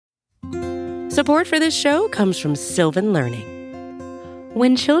Support for this show comes from Sylvan Learning.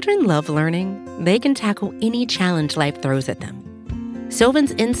 When children love learning, they can tackle any challenge life throws at them.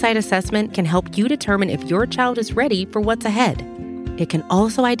 Sylvan's Insight Assessment can help you determine if your child is ready for what's ahead. It can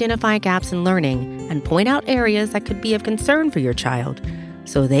also identify gaps in learning and point out areas that could be of concern for your child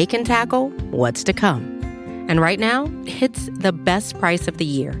so they can tackle what's to come. And right now, it's the best price of the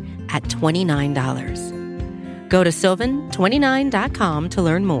year at $29. Go to sylvan29.com to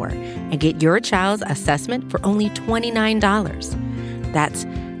learn more and get your child's assessment for only $29. That's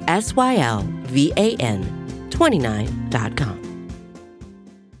SYLVAN29.com.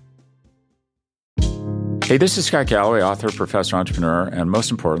 Hey, this is Scott Galloway, author, professor, entrepreneur, and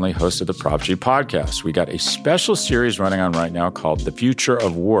most importantly, host of the Prop G podcast. We got a special series running on right now called The Future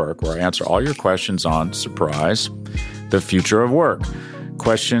of Work, where I answer all your questions on, surprise, the future of work.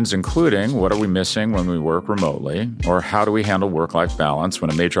 Questions including, what are we missing when we work remotely? Or how do we handle work-life balance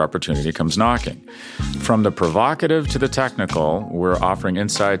when a major opportunity comes knocking? From the provocative to the technical, we're offering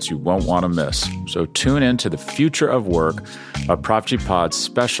insights you won't want to miss. So tune in to The Future of Work, a Prop G Pod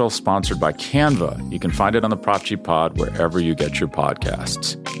special sponsored by Canva. You can find it on the Prop G Pod wherever you get your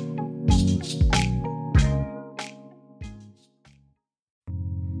podcasts.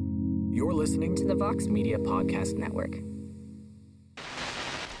 You're listening to the Vox Media Podcast Network.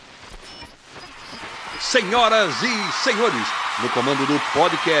 Senhoras e senhores, no comando do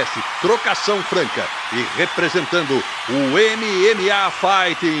podcast Trocação Franca e representando o MMA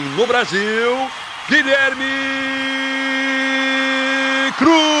Fighting no Brasil, Guilherme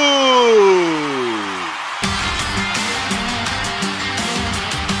Cruz.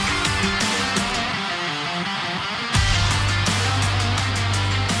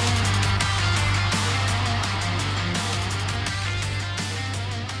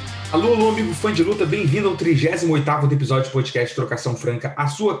 Alô, alô, amigo fã de luta, bem-vindo ao 38º episódio do podcast Trocação Franca, a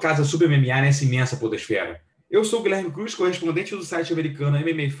sua casa sobre MMA nessa imensa podosfera. Eu sou o Guilherme Cruz, correspondente do site americano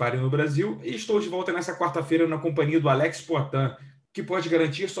MMA Fighting no Brasil, e estou de volta nessa quarta-feira na companhia do Alex Poatan, que pode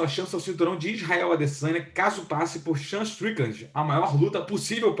garantir sua chance ao cinturão de Israel Adesanya caso passe por Sean Strickland, a maior luta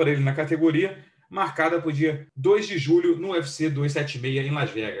possível para ele na categoria, marcada para o dia 2 de julho no UFC 276 em Las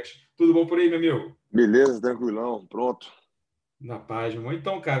Vegas. Tudo bom por aí, meu amigo? Beleza, tranquilão, pronto. Na paz, irmão.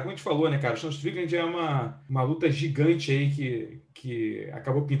 Então, cara, como a gente falou, né, cara, o Sean Strickland é uma luta gigante aí que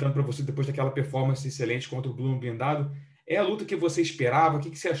acabou pintando para você depois daquela performance excelente contra o Bruno Blindado. É a luta que você esperava? O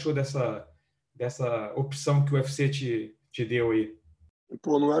que você achou dessa opção que o UFC te deu aí?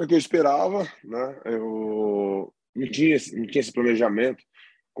 Pô, não era o que eu esperava, né? Eu não tinha esse planejamento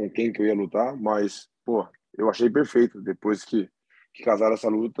com quem que eu ia lutar, mas, pô, eu achei perfeito. Depois que casaram essa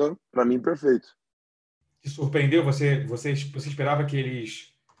luta, para mim, perfeito. Te surpreendeu? Você esperava que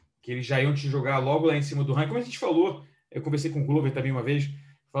eles já iam te jogar logo lá em cima do ranking? Como a gente falou, eu conversei com o Glover também uma vez,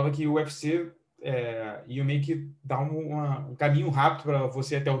 falava que o UFC ia meio que dar um caminho rápido para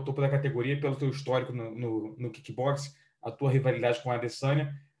você até o topo da categoria pelo teu histórico no kickbox, a tua rivalidade com a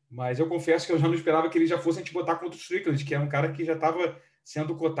Adesanya, mas eu confesso que eu já não esperava que eles já fossem te botar contra o Strickland, que é um cara que já estava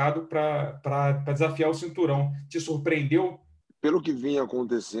sendo cotado para desafiar o cinturão. Te surpreendeu? Pelo que vinha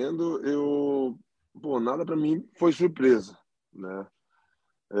acontecendo, nada para mim foi surpresa, né?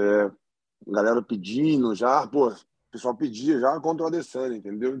 A galera pedindo já, o pessoal pedia já contra o Adesanya,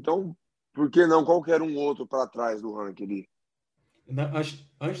 entendeu? Então, por que não qualquer um outro para trás do ranking ali?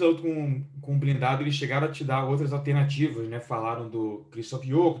 Antes da luta com o Blindado, eles chegaram a te dar outras alternativas, né? Falaram do Christoph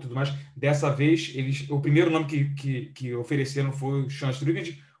Yoko e tudo mais. Dessa vez, o primeiro nome que ofereceram foi o Sean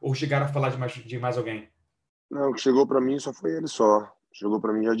Strickland, ou chegaram a falar de mais alguém? Não, o que chegou para mim só foi ele só. Chegou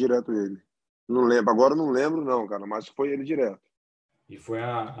para mim já direto ele. Não lembro, agora não lembro não, cara, mas foi ele direto. E foi,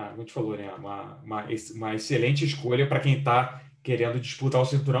 como a gente falou, né, uma excelente escolha para quem está querendo disputar o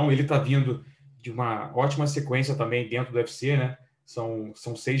cinturão. Ele está vindo de uma ótima sequência também dentro do UFC, né? São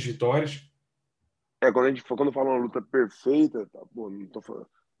 6 vitórias. Quando fala uma luta perfeita, tá, não tô falando.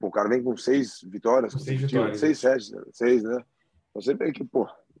 O cara vem com 6 vitórias. Com 6 vitórias. 6, 7, 6, né? Você vê que,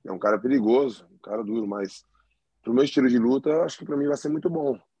 é um cara perigoso, um cara duro, mas pro meu estilo de luta, acho que para mim vai ser muito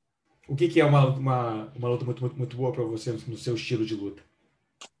bom. O que é uma luta muito, muito, muito boa para você no seu estilo de luta?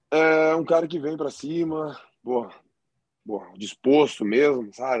 É um cara que vem para cima, disposto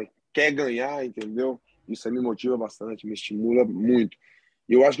mesmo, sabe? Quer ganhar, entendeu? Isso aí me motiva bastante, me estimula muito.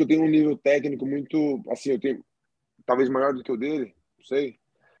 E eu acho que eu tenho um nível técnico muito, assim, eu tenho talvez maior do que o dele, não sei.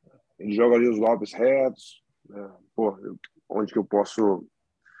 Ele joga ali os golpes retos, né? Onde que eu posso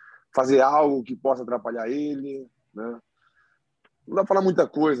fazer algo que possa atrapalhar ele, né? Não dá pra falar muita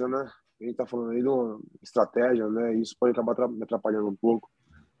coisa, né? A gente tá falando aí de uma estratégia, né? Isso pode acabar me atrapalhando um pouco.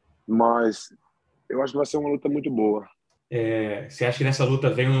 Mas eu acho que vai ser uma luta muito boa. Você acha que nessa luta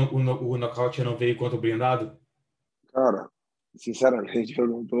veio o nocaute e não veio contra o blindado? Cara, sinceramente, eu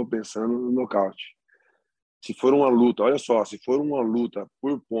não tô pensando no nocaute. Se for uma luta, olha só, se for uma luta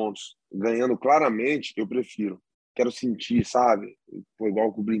por pontos, ganhando claramente, eu prefiro. Quero sentir, sabe? Pô,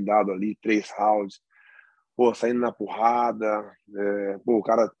 igual com o blindado ali, 3 rounds. Pô, saindo na porrada, pô, o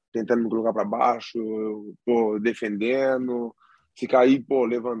cara tentando me colocar para baixo, pô, defendendo, se cair, pô,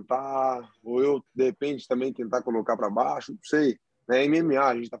 levantar, ou eu, de repente, também tentar colocar para baixo, não sei. É MMA,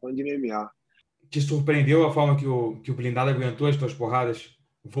 a gente tá falando de MMA. Te surpreendeu a forma que o blindado aguentou as tuas porradas?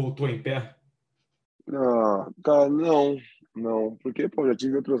 Voltou em pé? Não, cara, não, porque, pô, já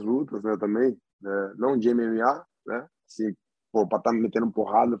tive outras lutas, né, também, né, não de MMA, né, assim, pô, pra estar me metendo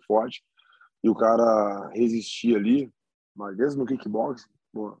porrada forte, e o cara resistir ali, mas mesmo no kickboxing,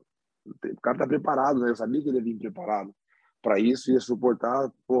 pô, o cara tá preparado, né? Eu sabia que ele ia vir preparado para isso, ia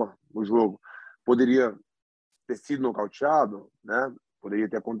suportar, pô, o jogo. Poderia ter sido nocauteado, né? Poderia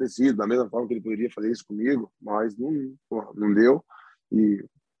ter acontecido, da mesma forma que ele poderia fazer isso comigo, mas não, pô, não deu. E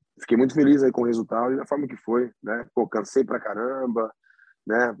fiquei muito feliz aí com o resultado e da forma que foi, né? Pô, cansei pra caramba,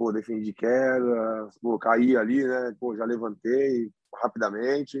 né? Pô, defendi queda, pô, caí ali, né? Pô, já levantei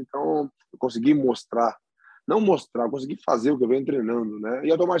rapidamente, então eu consegui mostrar, não mostrar, eu consegui fazer o que eu venho treinando, né?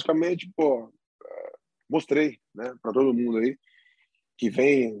 E automaticamente, pô, mostrei, né, para todo mundo aí que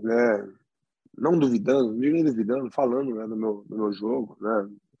vem, né, não duvidando, não digo nem duvidando, falando, né, do meu jogo, né,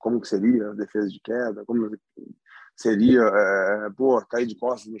 como que seria a defesa de queda, como seria, pô, cair de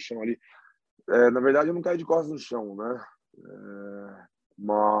costas no chão ali. Na verdade, eu não caí de costas no chão, né?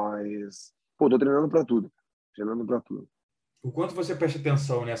 Mas, pô, tô treinando para tudo. O quanto você presta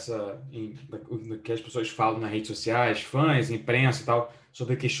atenção no que as pessoas falam nas redes sociais, fãs, imprensa e tal,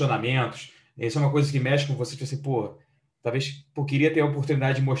 sobre questionamentos? Isso é uma coisa que mexe com você, tipo assim, pô, talvez pô, queria ter a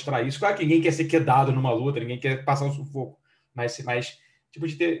oportunidade de mostrar isso. Claro que ninguém quer ser quedado numa luta, ninguém quer passar um sufoco, mas tipo,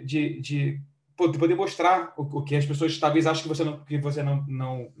 pô, de poder mostrar o que as pessoas talvez achem que você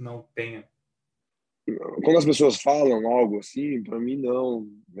não tenha. Quando as pessoas falam algo assim, para mim não.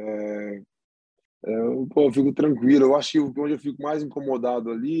 Pô, eu fico tranquilo. Eu acho que onde eu fico mais incomodado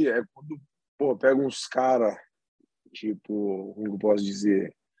ali é quando, pô, pega uns cara, tipo, como eu posso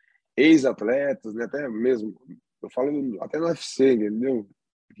dizer, ex-atletas, né? Até mesmo, eu falo até no UFC, entendeu?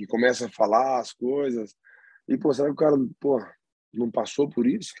 Que começa a falar as coisas. E, pô, será que o cara, pô, não passou por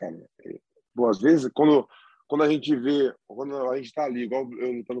isso, cara? Pô, às vezes, quando a gente vê, quando a gente tá ali, igual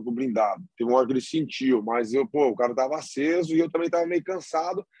eu lutando com o blindado, teve uma hora que ele sentiu, mas eu, pô, o cara tava aceso e eu também tava meio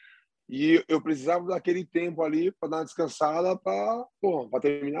cansado. E eu precisava daquele tempo ali para dar uma descansada para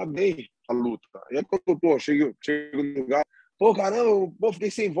terminar bem a luta. E aí, quando pô, chego no lugar, pô, caramba, pô,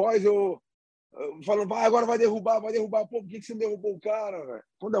 fiquei sem voz, eu falando, vai, agora vai derrubar. Pô, por que você não derrubou o cara, velho?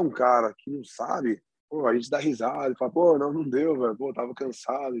 Quando é um cara que não sabe, pô, a gente dá risada, fala, pô, não deu, velho, pô, tava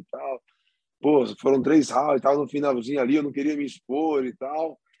cansado e tal. Pô, foram 3 rounds, tava no finalzinho ali, eu não queria me expor e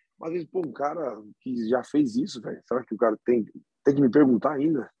tal. Mas, às vezes, pô, um cara que já fez isso, velho, será que o cara tem que me perguntar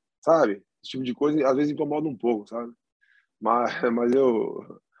ainda? Sabe? Esse tipo de coisa às vezes incomoda um pouco, sabe? Mas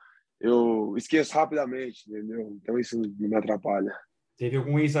eu esqueço rapidamente, entendeu? Então isso não me atrapalha. Teve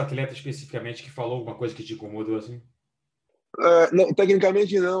algum ex-atleta especificamente que falou alguma coisa que te incomodou assim? Não,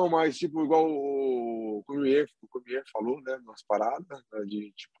 tecnicamente não, mas tipo, igual o Cormier falou, né? Nas paradas, né,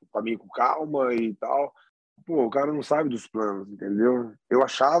 de tipo, pra mim com calma e tal. Pô, o cara não sabe dos planos, entendeu? Eu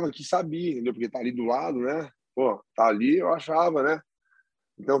achava que sabia, entendeu? Porque tá ali do lado, né? Pô, tá ali, eu achava, né?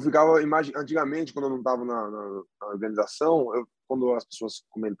 Então, eu ficava, antigamente, quando eu não estava na organização, quando as pessoas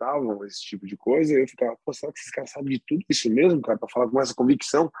comentavam esse tipo de coisa, eu ficava, pô, será que esses caras sabem de tudo isso mesmo, cara, para falar com essa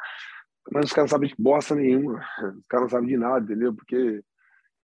convicção? Mas os caras não sabem de bosta nenhuma, os caras não sabem de nada, entendeu? Porque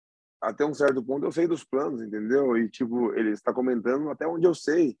até um certo ponto eu sei dos planos, entendeu? E, tipo, ele está comentando até onde eu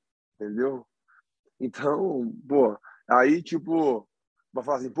sei, entendeu? Então, pô, aí, tipo, vai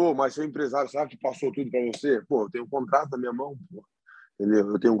falar assim, pô, mas seu empresário sabe que passou tudo para você? Pô, eu tenho um contrato na minha mão, pô. Entendeu?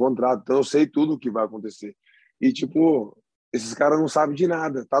 Eu tenho um contrato, então eu sei tudo o que vai acontecer. E, tipo, esses caras não sabem de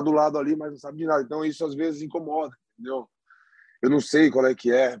nada. Tá do lado ali, mas não sabe de nada. Então, isso às vezes incomoda, entendeu? Eu não sei qual é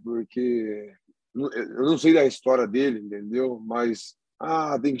que é, porque eu não sei da história dele, entendeu? Mas,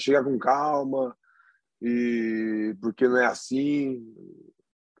 tem que chegar com calma, e porque não é assim.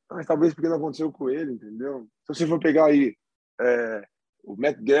 Mas talvez porque não aconteceu com ele, entendeu? Se você for pegar aí o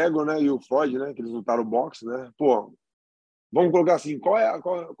McGregor, né, e o Floyd, né, que eles lutaram boxe, né? Pô, vamos colocar assim,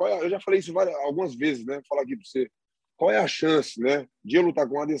 eu já falei isso algumas vezes, né? Vou falar aqui para você. Qual é a chance, né, de eu lutar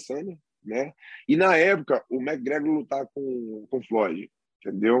com o Adesanya, né? E na época o McGregor lutar com o Floyd,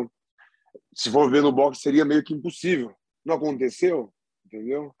 entendeu? Se for ver no boxe seria meio que impossível. Não aconteceu,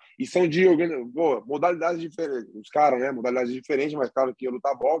 entendeu? E são modalidades diferentes. Os caras, né? Modalidades diferentes, mas claro que eu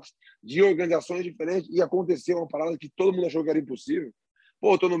lutar boxe, de organizações diferentes, e aconteceu uma parada que todo mundo achou que era impossível.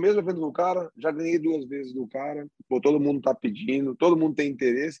 Pô, tô no mesmo evento do cara, já ganhei 2 vezes do cara, pô, todo mundo tá pedindo, todo mundo tem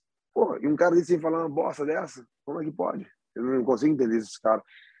interesse. Pô, e um cara desse sem falar uma bosta dessa, como é que pode? Eu não consigo entender esses caras.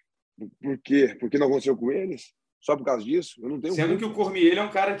 Por quê? Porque não aconteceu com eles? Só por causa disso? Eu não tenho Sendo culpa. que o Cormier ele é um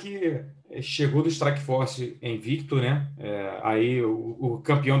cara que chegou do Strikeforce invicto, né? Aí o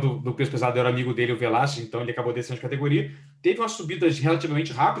campeão do peso pesado era amigo dele, o Velasquez, então ele acabou descendo de categoria. Teve umas subidas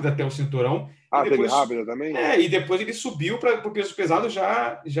relativamente rápidas até o cinturão. Ah, teve rápida também? E depois ele subiu para o peso pesado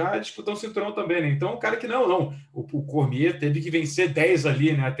já disputando o cinturão também, né? Então, um cara que não. O Cormier teve que vencer 10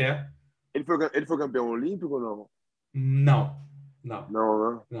 ali, né? Até. Ele foi campeão olímpico ou não? Não. Não,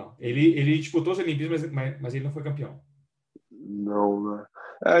 né? Não. Ele disputou as Olimpíadas, mas ele não foi campeão. Não, né?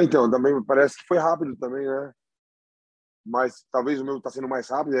 Então, também parece que foi rápido também, né? Mas talvez o meu tá sendo mais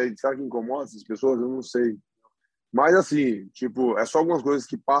rápido, aí será que incomoda essas pessoas? Eu não sei. Mas assim, tipo, é só algumas coisas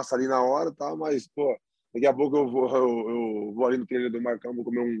que passam ali na hora, tá? Mas, pô, daqui a pouco eu vou ali no treino do Marcão, vou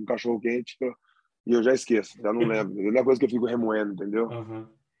comer um cachorro quente e eu já esqueço, já não lembro. Não é coisa que eu fico remoendo, entendeu? Uhum.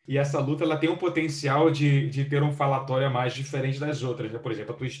 E essa luta ela tem um potencial de ter um falatório a mais diferente das outras, né? Por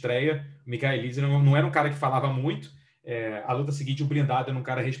exemplo, a tua estreia, o Michaelise não era um cara que falava muito. A luta seguinte, o blindado era um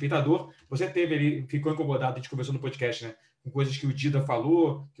cara respeitador. Você teve ele ficou incomodado, a gente conversou no podcast, né? Com coisas que o Dida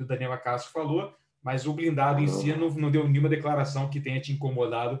falou, que o Daniel Acácio falou, mas o blindado em si não deu nenhuma declaração que tenha te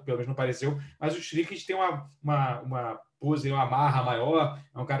incomodado, pelo menos não pareceu. Mas o Strickland tem uma pose, uma marra maior,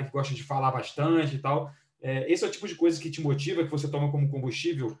 é um cara que gosta de falar bastante e tal. Esse é o tipo de coisa que te motiva, que você toma como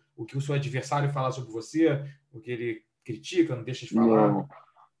combustível, o que o seu adversário fala sobre você, o que ele critica, não deixa de falar?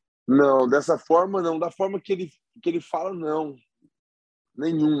 Não, dessa forma não. Da forma que ele fala, não.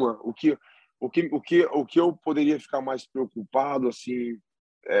 Nenhuma. O que eu poderia ficar mais preocupado, assim,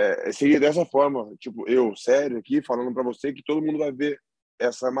 seria dessa forma. Tipo, eu, sério, aqui, falando para você que todo mundo vai ver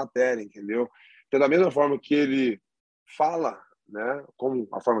essa matéria, entendeu? Então, da mesma forma que ele fala, né, como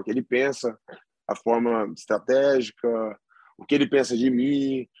a forma que ele pensa, a forma estratégica, o que ele pensa de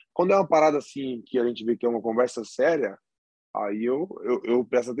mim. Quando é uma parada assim, que a gente vê que é uma conversa séria, aí eu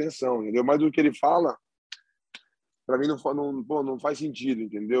presto atenção, entendeu? Mas do que ele fala, para mim não faz sentido,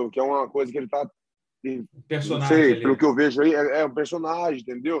 entendeu? Que é uma coisa que ele tá, não Personagem sei, ali. pelo que eu vejo aí, é um personagem,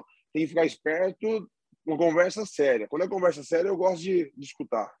 entendeu? Tem que ficar esperto, uma conversa séria. Quando é conversa séria, eu gosto de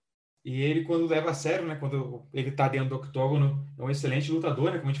escutar. E ele, quando leva a sério, né? Quando ele tá dentro do octógono, é um excelente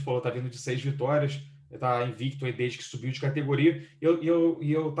lutador, né? Como a gente falou, tá vindo de 6 vitórias, tá invicto aí desde que subiu de categoria.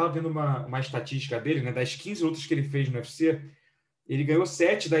 Eu tava vendo uma estatística dele, né? Das 15 lutas que ele fez no UFC, ele ganhou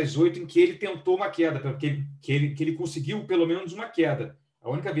 7 das 8 em que ele tentou uma queda, porque que ele conseguiu pelo menos uma queda. A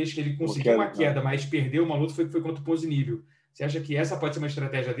única vez que ele Eu conseguiu quero, uma queda, mas perdeu uma luta, foi contra o Ponzinibbio. Você acha que essa pode ser uma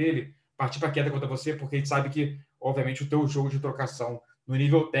estratégia dele? Partir para a queda contra você, porque a gente sabe que, obviamente, o teu jogo de trocação no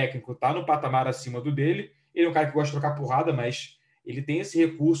nível técnico está no patamar acima do dele. Ele é um cara que gosta de trocar porrada, mas ele tem esse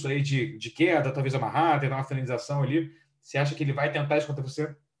recurso aí de queda, talvez amarrar, tentar uma finalização ali. Você acha que ele vai tentar isso contra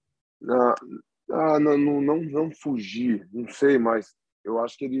você? não fugir, não sei, mas eu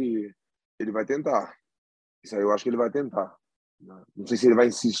acho que ele vai tentar. Isso aí eu acho que ele vai tentar. Não sei se ele vai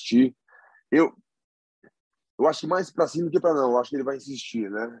insistir. Eu, eu acho que mais para cima do que para não. Eu acho que ele vai insistir,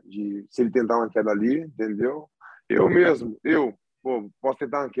 né? Se ele tentar uma queda ali, entendeu? Eu mesmo, posso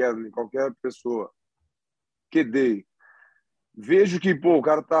tentar uma queda em qualquer pessoa. Quedei. Vejo que, o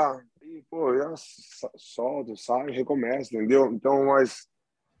cara tá... já solta, sai, recomeça, entendeu? Então, mas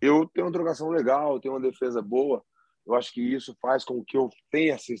eu tenho uma trocação legal, eu tenho uma defesa boa. Eu acho que isso faz com que eu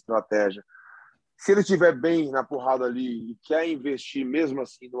tenha essa estratégia. Se ele estiver bem na porrada ali e quer investir mesmo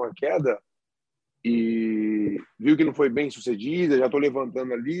assim numa queda e viu que não foi bem sucedida, já estou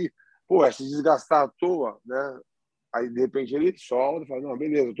levantando ali, se desgastar à toa, né? Aí, de repente, ele solta e fala, não,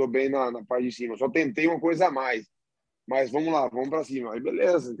 beleza, eu estou bem na parte de cima, só tentei uma coisa a mais, mas vamos lá, vamos para cima. Aí,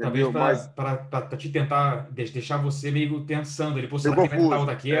 beleza, Talvez entendeu? Mas para te tentar deixar você meio pensando ele, pô, meio será que ele vai tentar confuso,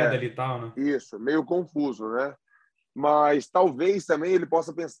 outra queda ali e tal, né? isso, meio confuso, né? Mas talvez também ele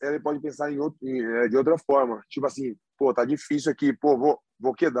possa pensar, ele pode pensar de outra forma, tipo assim, tá difícil aqui,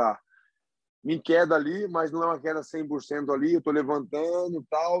 vou quedar. Me queda ali, mas não é uma queda 100% ali, eu tô levantando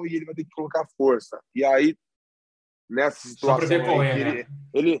tal, e ele vai ter que colocar força. E aí, nessa Só para ver situação qual aí, é, que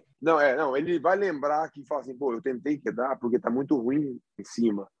né? ele vai lembrar que fala assim, eu tentei quedar porque tá muito ruim em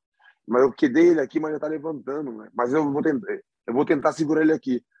cima. Mas eu quedei ele aqui, mas já tá levantando, né? Mas eu vou tentar segurar ele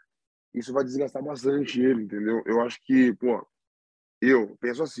aqui. Isso vai desgastar bastante ele, entendeu? Eu acho que, eu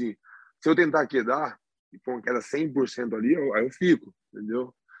penso assim, se eu tentar quedar e for uma queda 100% ali, aí eu fico,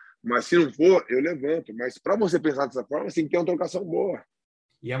 entendeu? Mas se não for, eu levanto. Mas para você pensar dessa forma, você tem que ter uma trocação boa.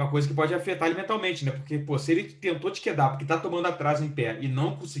 E é uma coisa que pode afetar ele mentalmente, né? Porque, pô, se ele tentou te quedar porque tá tomando atraso em pé e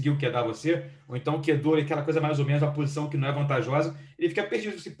não conseguiu quedar você, ou então quedou aquela coisa mais ou menos, a posição que não é vantajosa, ele fica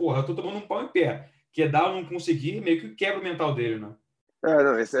perdido. Assim, porra, eu tô tomando um pau em pé. Quedar ou não conseguir, meio que quebra o mental dele, né?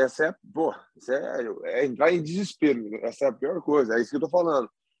 Não, essa é, pô, é entrar em desespero. Essa é a pior coisa. É isso que eu tô falando.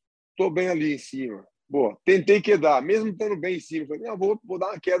 Tô bem ali em cima. Pô, tentei quedar, mesmo estando bem em cima. Falei, não, vou dar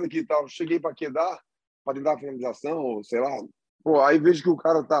uma queda aqui e tal. Cheguei para quedar, para tentar a finalização, ou sei lá. Pô, aí vejo que o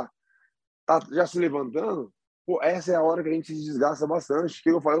cara tá já se levantando. Pô, essa é a hora que a gente se desgasta bastante. O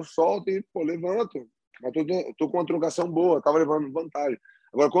que eu faço? Eu solto e, pô, levanto. Mas tô com uma trocação boa, tava levando vantagem.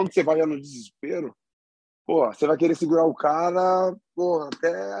 Agora, quando você vai já no desespero, pô, você vai querer segurar o cara, pô,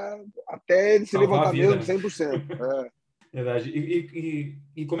 até ele se Salvar a levantar vida, mesmo né? 100%. Verdade.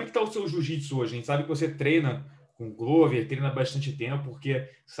 E como é que tá o seu jiu-jitsu hoje? A gente sabe que você treina com Glover, treina bastante tempo, porque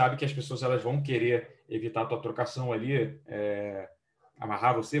sabe que as pessoas elas vão querer evitar a tua trocação ali,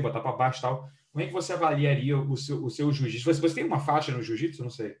 amarrar você, botar para baixo e tal. Como é que você avaliaria o seu jiu-jitsu? Você tem uma faixa no jiu-jitsu? Não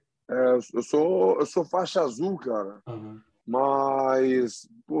sei. Eu sou faixa azul, cara, Uhum. mas,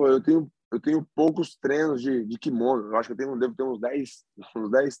 pô, eu tenho poucos treinos de kimono. Eu acho que devo ter uns 10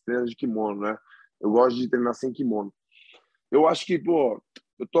 treinos de kimono, né? Eu gosto de treinar sem kimono. Eu acho que, pô,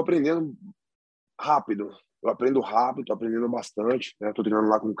 eu tô aprendendo rápido. Eu aprendo rápido, tô aprendendo bastante, né? Tô treinando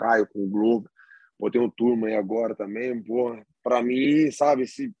lá com o Caio, com o Globo. Pô, tem um turma aí agora também, pô. Pra mim, sabe,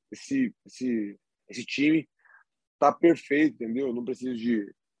 esse time tá perfeito, entendeu? Eu não preciso de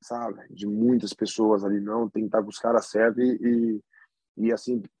muitas pessoas ali, não. Tem que estar com os caras certos e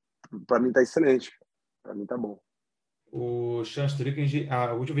assim, pra mim tá excelente. Pra mim tá bom. O Sean Strickland,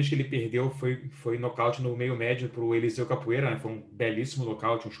 a última vez que ele perdeu foi nocaute no meio médio para o Eliseu Capoeira, né? Foi um belíssimo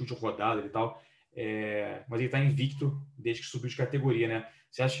nocaute, um chute rodado e tal. Mas ele está invicto desde que subiu de categoria, né?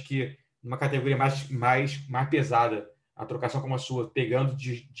 Você acha que numa categoria mais pesada, a trocação como a sua, pegando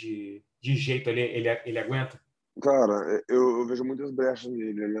de jeito ali, ele aguenta? Cara, eu vejo muitas brechas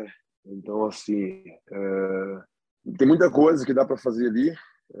nele, né? Então, assim, tem muita coisa que dá para fazer ali.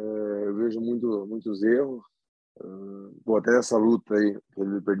 Eu vejo muitos erros. Pô, até essa luta aí, que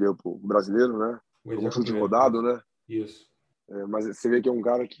ele perdeu pro brasileiro, né? O Foi um Eliseu chute Capoeira, rodado, né? isso. Mas você vê que é um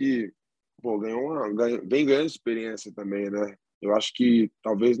cara que, pô, vem ganhando experiência também, né? Eu acho que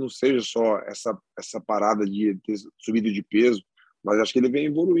talvez não seja só essa parada de ter subido de peso, mas acho que ele vem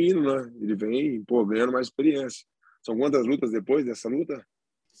evoluindo, né? Ele vem, pô, ganhando mais experiência. São quantas lutas depois dessa luta?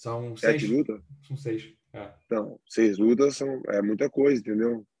 São 7 6. lutas? São 6. É. Então, 6 lutas é muita coisa,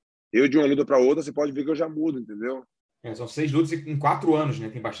 entendeu? Eu, de uma luta para outra, você pode ver que eu já mudo, entendeu? São 6 lutas em 4 anos, né?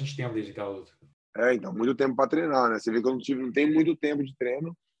 Tem bastante tempo desde aquela luta. Então, muito tempo para treinar, né? Você vê que eu não tenho muito tempo de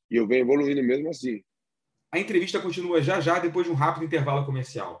treino e eu venho evoluindo mesmo assim. A entrevista continua já depois de um rápido intervalo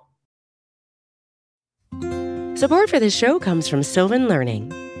comercial. Support for this show comes from Sylvan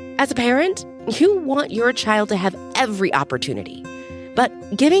Learning. As a parent, you want your child to have every opportunity. But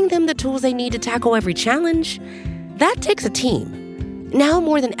giving them the tools they need to tackle every challenge, that takes a team. Now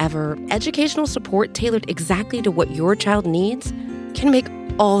more than ever, educational support tailored exactly to what your child needs can make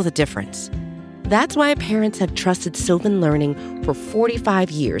all the difference. That's why parents have trusted Sylvan Learning for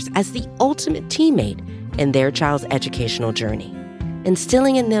 45 years as the ultimate teammate in their child's educational journey,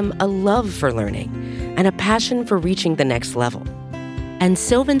 instilling in them a love for learning and a passion for reaching the next level. And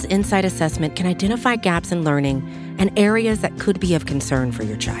Sylvan's Insight Assessment can identify gaps in learning and areas that could be of concern for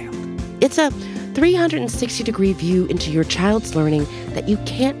your child. It's a 360-degree view into your child's learning that you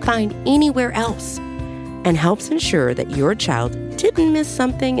can't find anywhere else, and helps ensure that your child didn't miss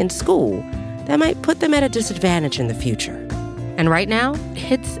something in school that might put them at a disadvantage in the future. And right now,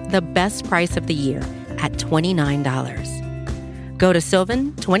 it's the best price of the year at $29. Go to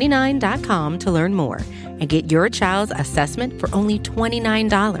sylvan29.com to learn more and get your child's assessment for only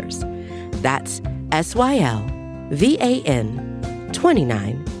 $29. That's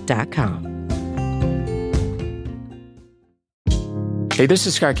SYLVAN29.com. Hey, this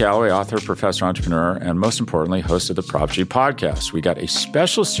is Scott Galloway, author, professor, entrepreneur, and most importantly, host of the Prop G podcast. We got a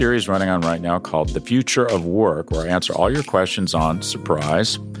special series running on right now called The Future of Work, where I answer all your questions on,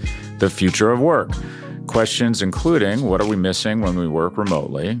 surprise, the future of work. Questions including what are we missing when we work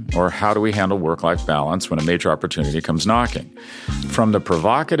remotely, or how do we handle work-life balance when a major opportunity comes knocking? From the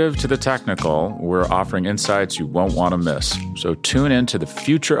provocative to the technical, we're offering insights you won't want to miss. So tune in to The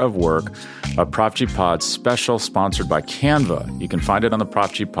Future of Work, a Prop G Pod special sponsored by Canva. You can find it on the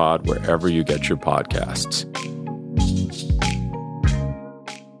Prop G Pod wherever you get your podcasts.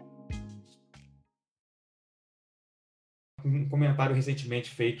 Um comentário recentemente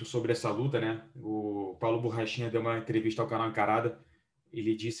feito sobre essa luta, né? O Paulo Borrachinha deu uma entrevista ao canal Encarada.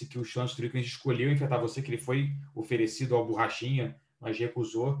 Ele disse que o Sean Strickland escolheu enfrentar você, que ele foi oferecido ao Borrachinha mas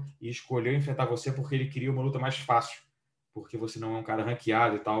recusou e escolheu enfrentar você porque ele queria uma luta mais fácil, porque você não é um cara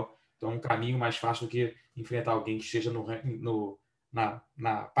ranqueado e tal. Então é um caminho mais fácil do que enfrentar alguém que esteja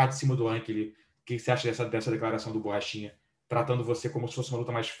na parte de cima do ranking ali. O que você acha dessa declaração do Borrachinha, tratando você como se fosse uma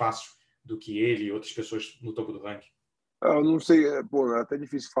luta mais fácil do que ele e outras pessoas no topo do ranking? Eu não sei, pô, é até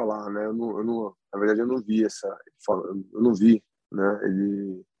difícil falar, né? Na verdade, eu não vi eu não vi, né?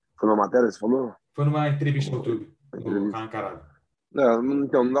 Ele foi numa matéria, você falou? Foi numa entrevista no YouTube, no Entrevista. canal Caralho.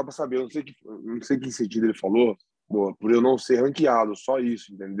 Então, não dá para saber. Eu não sei que sentido ele falou, pô, por eu não ser ranqueado, só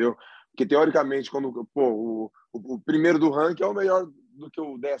isso, entendeu? Porque, teoricamente, quando o primeiro do ranking é o melhor do que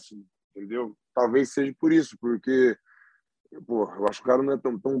o 10º, entendeu? Talvez seja por isso, porque, pô, eu acho que o cara não é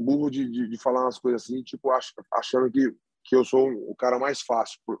tão burro de falar umas coisas assim, tipo, achando que eu sou o cara mais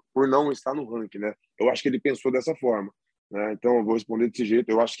fácil, por não estar no ranking, né? Eu acho que ele pensou dessa forma, né? Então, eu vou responder desse jeito.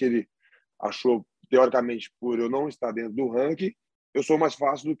 Eu acho que ele achou, teoricamente, por eu não estar dentro do ranking, eu sou mais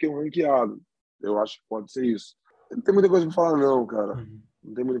fácil do que um ranqueado. Eu acho que pode ser isso. Não tem muita coisa para falar, não, cara.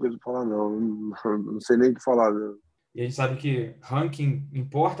 Não tem muita coisa para falar, não. Não sei nem o que falar. Né? E a gente sabe que ranking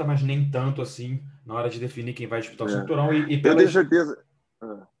importa, mas nem tanto assim na hora de definir quem vai disputar o cinturão. E Eu tenho pelas... certeza.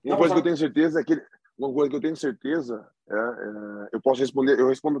 Uma Não, coisa que eu tenho certeza é que uma coisa que eu tenho certeza eu posso responder, eu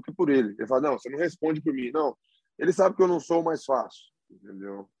respondo aqui por ele. Ele fala, não, você não responde por mim, não. Ele sabe que eu não sou o mais fácil,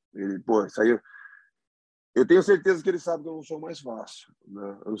 entendeu? Ele, pô, isso aí eu tenho certeza que ele sabe que eu não sou mais fácil,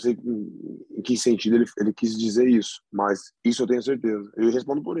 né? Eu não sei em que sentido ele quis dizer isso, mas isso eu tenho certeza. Eu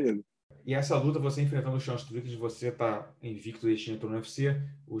respondo por ele. E essa luta, você enfrentando o Sean Strickland, você está invicto desde que entrou no UFC.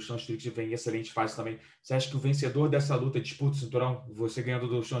 O Sean Strickland vem em excelente fase também. Você acha que o vencedor dessa luta disputa o cinturão? Você ganhando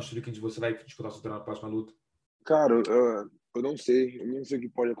do Sean Strickland, você vai disputar o cinturão na próxima luta? Cara, eu não sei. Eu não sei o que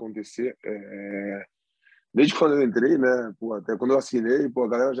pode acontecer. Desde quando eu entrei, né? Pô, até quando eu assinei, pô, a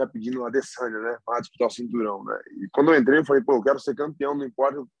galera já pedindo a Adesanya, né? Para disputar o cinturão, né? E quando eu entrei, eu falei, pô, eu quero ser campeão, não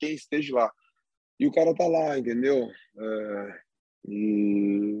importa quem esteja lá. E o cara tá lá, entendeu?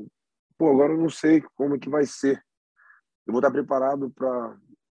 E, pô, agora eu não sei como é que vai ser. Eu vou estar preparado para,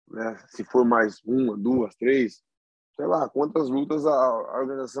 né, se for mais uma, duas, três, sei lá, quantas lutas a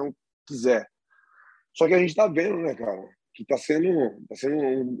organização quiser. Só que a gente tá vendo, né, cara, que tá sendo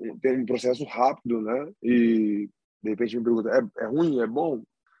tem um processo rápido, né? E de repente me pergunta, é ruim, é bom?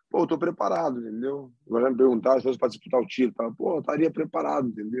 Pô, eu tô preparado, entendeu? Agora me perguntar, se fosse para disputar o título, tá? Pô, eu estaria preparado,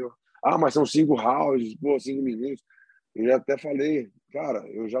 entendeu? Ah, mas são 5 rounds, pô, 5 minutos. Eu já até falei, cara,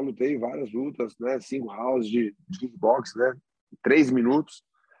 eu já lutei várias lutas, né? 5 rounds de kickbox, né? 3 minutos.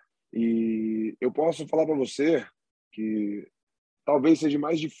 E eu posso falar para você que talvez seja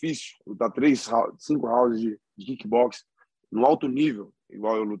mais difícil lutar 5 rounds de kickbox no alto nível,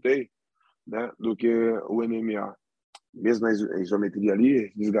 igual eu lutei, né? Do que o MMA. Mesmo na isometria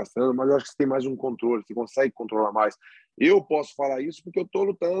ali, desgastando, mas eu acho que você tem mais um controle, você consegue controlar mais. Eu posso falar isso porque eu tô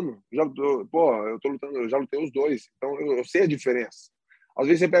lutando. Eu tô lutando, eu já lutei os dois, então eu sei a diferença. Às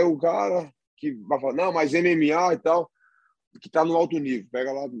vezes você pega o cara que vai falar, não, mas MMA e tal, que tá no alto nível,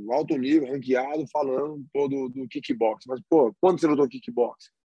 pega lá no alto nível, ranqueado, falando do kickbox. Mas, pô, quando você lutou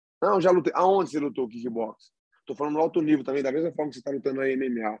kickbox? Não, já lutei. Aonde você lutou kickbox? Tô falando no alto nível também, da mesma forma que você tá lutando aí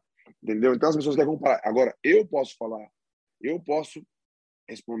MMA. Entendeu? Então as pessoas querem comparar. Agora, eu posso falar, eu posso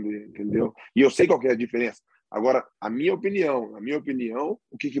responder, entendeu? E eu sei qual que é a diferença. Agora, na minha opinião,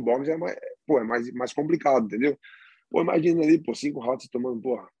 o kickbox é mais complicado, entendeu? Pô, imagina ali, pô, 5 rounds tomando,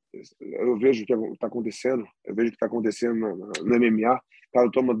 porra. Eu vejo o que está acontecendo, no MMA. O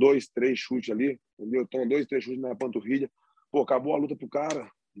cara toma 2, 3 chutes ali, entendeu? Toma 2, 3 chutes na panturrilha. Pô, acabou a luta pro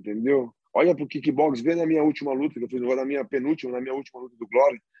cara, entendeu? Olha pro kickbox, vê na minha última luta, que eu fiz na minha última luta do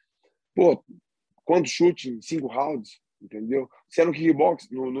Glória. Pô, quantos chutes em 5 rounds, entendeu? Se é no kickbox,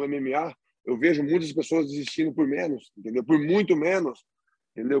 no MMA, eu vejo muitas pessoas desistindo por menos, entendeu? Por muito menos,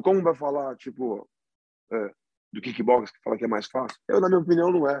 entendeu? Como vai falar, tipo, do kickbox, que fala que é mais fácil? Na minha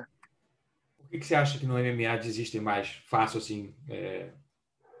opinião, não é. Por que você acha que no MMA desistem mais fácil, assim?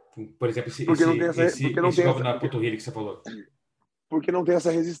 Por exemplo, Porque não tem esse golpe na panturrilha que você falou. Porque não tem essa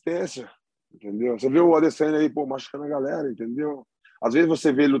resistência, entendeu? Você vê o Adesanya aí, pô, machucando a galera, entendeu? Às vezes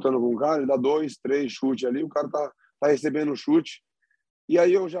você vê ele lutando com um cara, ele dá 2, 3 chutes ali, o cara tá recebendo chute, e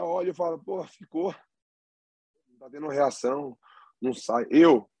aí eu já olho e falo, pô, ficou, não tá tendo reação, não sai. Se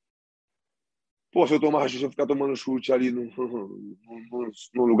eu tomar chute, eu ficar tomando chute ali num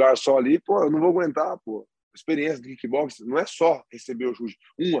lugar só ali, pô, eu não vou aguentar, pô. A experiência do kickbox não é só receber o chute.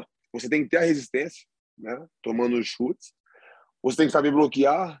 Você tem que ter a resistência, né? Tomando os chutes. Você tem que saber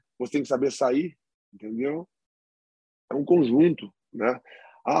bloquear, você tem que saber sair, entendeu? É um conjunto, né?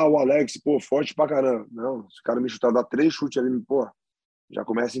 Ah, o Alex, pô, forte pra caramba. Não, se o cara me chutar, dar 3 chutes ali, pô, já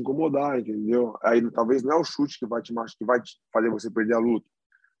começa a incomodar, entendeu? Aí talvez não é o chute que vai te fazer você perder a luta,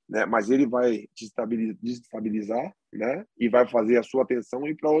 né? Mas ele vai te desestabilizar, né? E vai fazer a sua atenção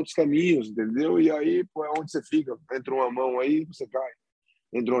ir para outros caminhos, entendeu? E aí, pô, é onde você fica. Entra uma mão aí, você cai.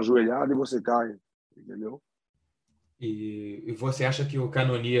 Entra uma joelhada e você cai, entendeu? E você acha que o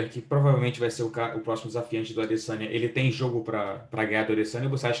Cannonier, que provavelmente vai ser o próximo desafiante do Adesanya, ele tem jogo para ganhar do Adesanya,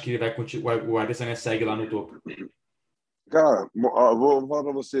 ou você acha que ele vai o Adesanya segue lá no topo? Cara, ó, vou falar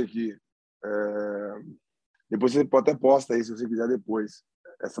para você aqui. Depois você até posta aí, se você quiser depois.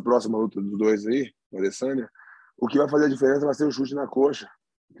 Essa próxima luta dos dois aí, o Adesanya, o que vai fazer a diferença vai ser o chute na coxa,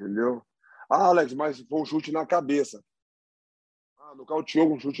 entendeu? Ah, Alex, mas foi um chute na cabeça. Ah, nocauteou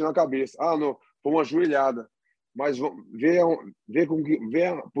com um chute na cabeça. Ah, não, foi uma joelhada. Mas vê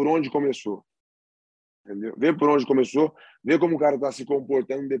por onde começou, entendeu? Vê por onde começou, vê como o cara está se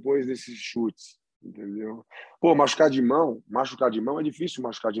comportando depois desses chutes, entendeu? Pô, machucar de mão é difícil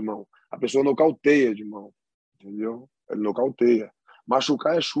machucar de mão. A pessoa nocauteia de mão, entendeu? Ele nocauteia.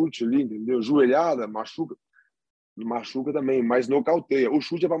 Machucar é chute ali, entendeu? Joelhada, machuca também, mas nocauteia. O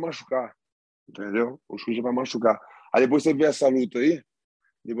chute é para machucar, entendeu? O chute é para machucar. Aí depois você vê essa luta aí,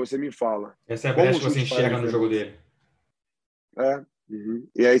 depois você me fala. Essa é a Como brecha o que você chute faz a enxerga no jogo diferença? dele. Uhum.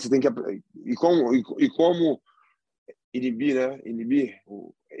 E aí você tem que como inibir, né?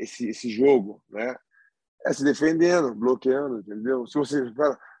 Esse jogo, né? É se defendendo, bloqueando, entendeu? Se você,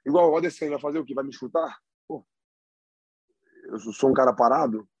 cara, igual o Adesanya vai fazer o quê? Vai me chutar? Pô, eu sou um cara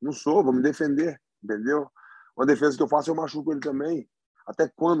parado? Não sou, vou me defender, entendeu? Uma defesa que eu faço, eu machuco ele também. Até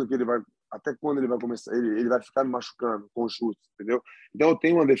quando ele vai começar? Ele vai ficar me machucando com os chutes, entendeu? Então eu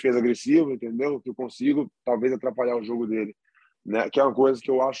tenho uma defesa agressiva, entendeu? Que eu consigo talvez atrapalhar o jogo dele, né? Que é uma coisa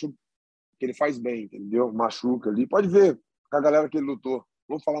que eu acho que ele faz bem, entendeu? Machuca ali. Pode ver com a galera que ele lutou.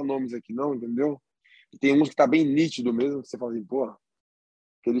 Não vou falar nomes aqui não, entendeu? E tem uns que tá bem nítido mesmo, que você fala assim, pô,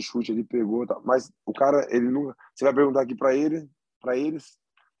 aquele chute ele pegou, tá. Mas o cara, ele nunca, você vai perguntar aqui para eles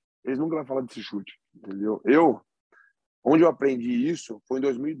nunca vão falar desse chute, entendeu? Onde eu aprendi isso foi em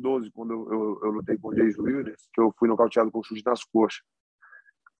 2012, quando eu lutei com o James Williams, que eu fui nocauteado com chute nas coxas.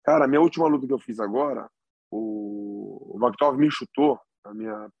 Cara, a minha última luta que eu fiz agora, o Vakhtov me chutou na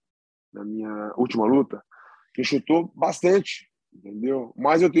minha última luta, me chutou bastante, entendeu?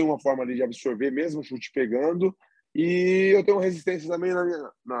 Mas eu tenho uma forma ali de absorver mesmo o chute pegando e eu tenho resistência também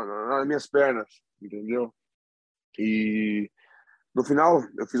nas minhas pernas, entendeu? E no final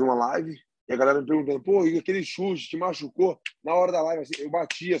eu fiz uma live e a galera me perguntando, pô, e aquele chute te machucou? Na hora da live, assim, eu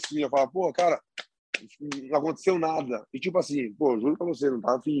bati assim, eu falava, pô, cara, não aconteceu nada. E tipo assim, pô, juro pra você, não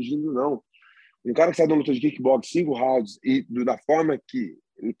tava fingindo, não. Um cara que sai da luta de kickbox 5 rounds e da forma que,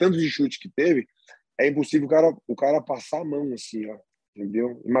 o tanto de chute que teve, é impossível o cara passar a mão assim, ó,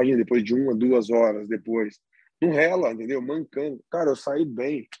 entendeu? Imagina, depois de 1 a 2 horas depois. Não rela, entendeu? Mancando. Cara, eu saí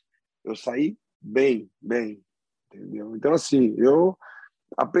bem, entendeu? Então, assim, eu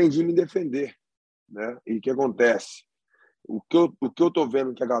aprendi a me defender, né? E o que acontece? O que eu tô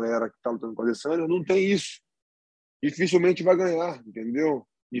vendo que a galera que tá lutando com a Adesanya não tem isso. Dificilmente vai ganhar, entendeu?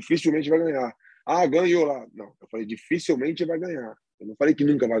 Dificilmente vai ganhar. Ah, ganhou lá. Não, eu falei dificilmente vai ganhar. Eu não falei que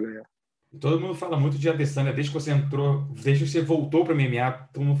nunca vai ganhar. Todo mundo fala muito de Adesanya, desde que você entrou, desde que você voltou para o MMA,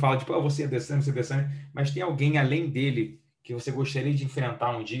 todo mundo fala, tipo, você é Adesanya, você é Adesanya, mas tem alguém além dele que você gostaria de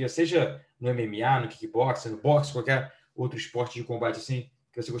enfrentar um dia, seja no MMA, no kickboxing, no boxe, qualquer outro esporte de combate assim,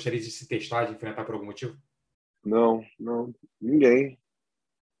 que você gostaria de se testar, de enfrentar por algum motivo? Não, ninguém.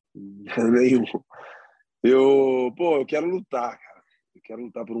 Nenhum. Eu quero lutar, cara. Eu quero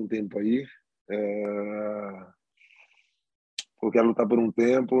lutar por um tempo aí. Eu quero lutar por um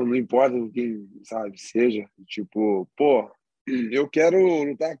tempo, não importa o que, sabe, seja. Tipo, pô, eu quero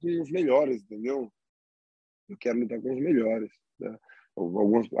lutar com os melhores, entendeu? Eu quero lutar com os melhores, né?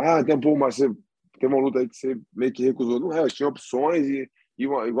 Então, pô, mas você tem uma luta aí que você meio que recusou. Não é, eu tinha opções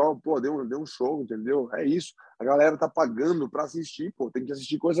igual, pô, deu um show, entendeu? É isso. A galera tá pagando pra assistir, pô. Tem que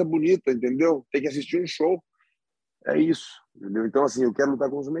assistir coisa bonita, entendeu? Tem que assistir um show. É isso, entendeu? Então, assim, eu quero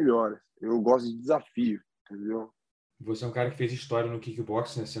lutar com os melhores. Eu gosto de desafio, entendeu? Você é um cara que fez história no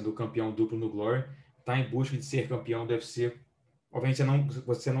kickboxing, né, sendo campeão duplo no Glory, está em busca de ser campeão do UFC. Obviamente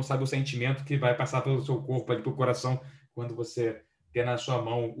você não sabe o sentimento que vai passar pelo seu corpo, ali pelo coração, quando você ter na sua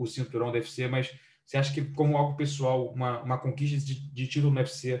mão o cinturão do UFC, mas você acha que, como algo pessoal, uma conquista de título no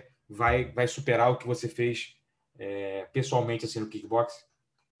UFC vai superar o que você fez pessoalmente assim, no kickboxing?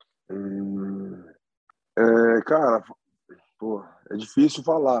 Hum, cara, pô, é difícil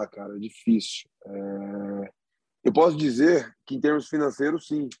falar, cara, é difícil. Eu posso dizer que em termos financeiros,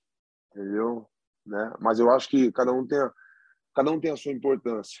 sim, entendeu? Né? Mas eu acho que cada um tem a sua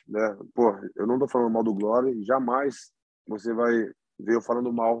importância, né? Pô, eu não tô falando mal do Glória, jamais você vai veio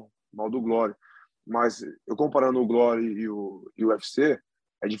falando mal do Glory. Mas eu comparando o Glory e o UFC,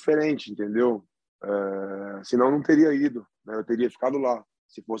 é diferente, entendeu? Senão eu não teria ido, né? Eu teria ficado lá,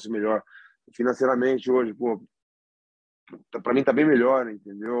 se fosse melhor. Financeiramente, hoje, pô, para mim tá bem melhor,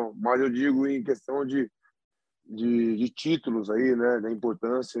 entendeu? Mas eu digo em questão de títulos aí, né, da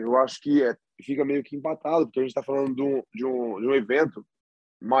importância, eu acho que fica meio que empatado, porque a gente está falando de um evento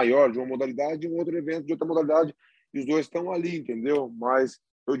maior, de uma modalidade, e um outro evento de outra modalidade, e os dois estão ali, entendeu? Mas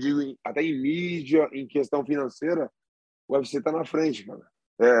eu digo, até em mídia, em questão financeira, o UFC está na frente, cara.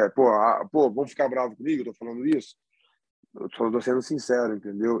 Vão ficar bravos comigo, eu tô falando isso? Eu só tô sendo sincero,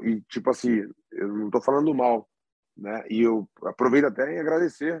 entendeu? E, tipo assim, eu não tô falando mal, né? E eu aproveito até em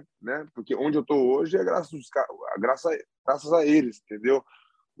agradecer, né? Porque onde eu tô hoje é graças a eles, entendeu?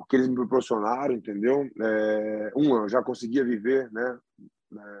 O que eles me proporcionaram, entendeu? Eu já conseguia viver, né?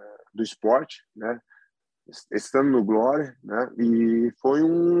 Do esporte, né? Estando no Glória, né? E foi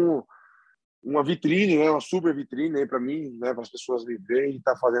uma vitrine, né? Uma super vitrine aí para mim, né? Para as pessoas me verem e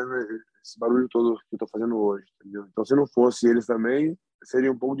tá fazendo esse barulho todo que eu tô fazendo hoje, entendeu? Então, se não fosse eles também,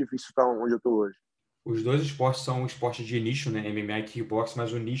 seria um pouco difícil estar onde eu tô hoje. Os dois esportes são esportes de nicho, né? MMA e kickboxing,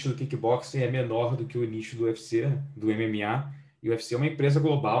 mas o nicho do kickboxing é menor do que o nicho do UFC, do MMA. E o UFC é uma empresa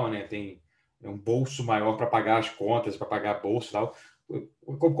global, né? Tem um bolso maior para pagar as contas, para pagar bolso e tal.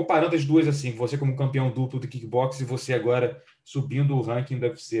 Comparando as duas, assim, você como campeão duplo do kickboxing e você agora subindo o ranking do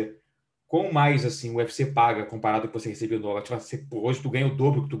UFC, quão mais, assim, o UFC paga comparado com o que você recebeu no dólar? Tipo, hoje tu ganha o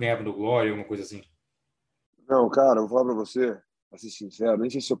dobro que tu ganhava no Glória, alguma coisa assim. Não, cara, eu vou falar para você, pra ser sincero, nem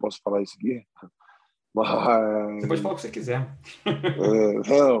sei se eu posso falar isso aqui, Você pode mas falar o que você quiser.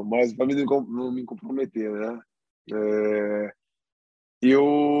 não, mas para mim não me comprometer, né?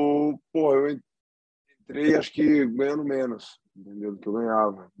 Eu entrei, acho que ganhando menos, entendeu, do que eu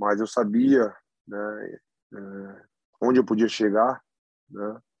ganhava, mas eu sabia, né, onde eu podia chegar,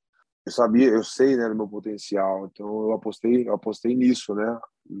 né? Eu sei, né, do meu potencial, então eu apostei nisso, né?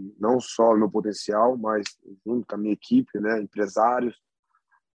 Não só no meu potencial, mas junto com a minha equipe, né, empresários,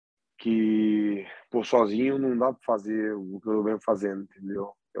 que por sozinho não dá para fazer o que eu venho fazendo,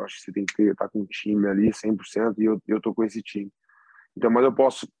 entendeu? Eu acho que você tem que estar com um time ali 100% e eu tô com esse time. Então, mas eu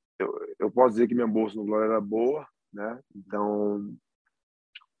posso dizer que minha bolsa no Glória era boa, né? Então,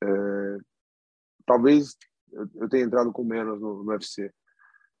 talvez eu tenha entrado com menos no UFC,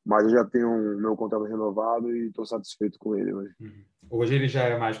 mas eu já tenho meu contrato renovado e estou satisfeito com ele hoje. Uhum. Hoje ele já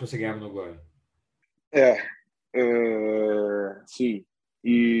é mais que você ganhava no Glória. É, sim.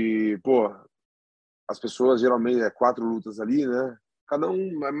 E, pô, as pessoas geralmente 4 lutas ali, né? Cada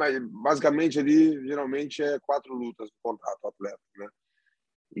um, mas basicamente ali, geralmente é 4 lutas no contrato atleta, né?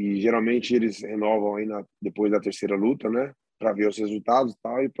 E geralmente eles renovam aí depois da terceira luta, né? Para ver os resultados e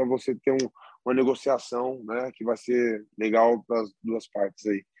tal, e para você ter uma negociação, né? Que vai ser legal para as duas partes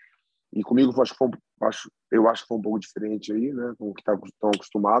aí. E comigo eu acho que foi um pouco diferente aí, né? Com o que estão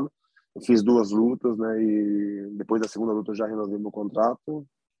acostumado. Eu fiz 2 lutas, né? E depois da segunda luta eu já renovei meu contrato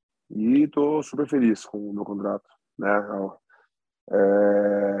e estou super feliz com o meu contrato, né?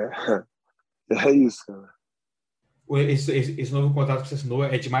 É, é isso, cara. Esse novo contrato que você assinou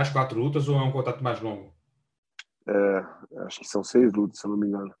é de mais 4 lutas ou é um contrato mais longo? Acho que são 6 lutas, se eu não me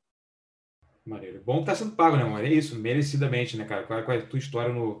engano. Maneiro. Bom que tá sendo pago, né, mano? É isso, merecidamente, né, cara? Com a tua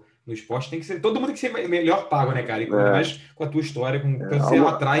história no esporte, tem que ser. Todo mundo tem que ser melhor pago, né, cara? E ainda É, mais com a tua história, com o que você Algo,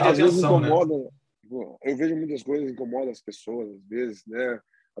 atrai de às vezes atenção, né? incomoda, pô, eu vejo muitas coisas que incomodam as pessoas, às vezes, né?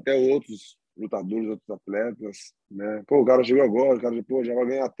 Até outros lutadores, outros atletas, né? Pô, o cara chegou agora, o cara, pô, já vai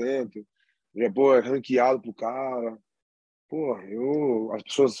ganhar tanto, já, pô, é ranqueado pro cara. Pô, as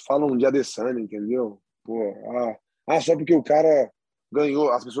pessoas falam de Adesanya, entendeu? Pô, só porque o cara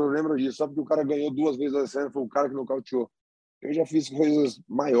ganhou, as pessoas lembram disso, só porque o cara ganhou 2 vezes a Adesanya, foi o cara que nocauteou. Eu já fiz coisas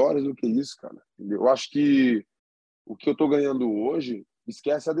maiores do que isso, cara, entendeu? Eu acho que o que eu tô ganhando hoje,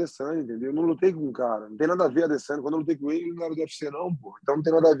 esquece a Adesanya, entendeu? Eu não lutei com o cara, não tem nada a ver a Adesanya. Quando eu lutei com ele não era do UFC não, pô. Então não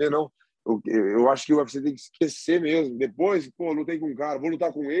tem nada a ver, não. Eu acho que o UFC tem que esquecer mesmo. Depois, pô, lutei com o cara, vou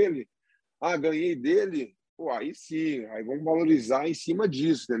lutar com ele, ganhei dele, pô, aí sim, aí vamos valorizar em cima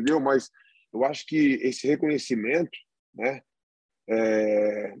disso, entendeu? Mas eu acho que esse reconhecimento, né,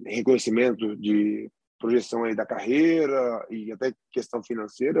 reconhecimento de projeção aí da carreira e até questão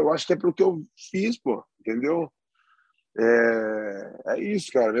financeira, eu acho que é pelo que eu fiz, pô, entendeu? É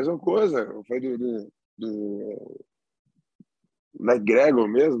isso, cara, mesma coisa. Foi do McGregor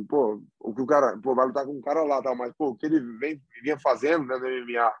mesmo, pô, o que o cara, pô, vai lutar com um cara lá, tá, mas, pô, o que ele vinha fazendo, né, no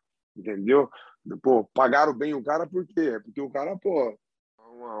MMA, entendeu? Pô, pagaram bem o cara por quê? Porque o cara, pô,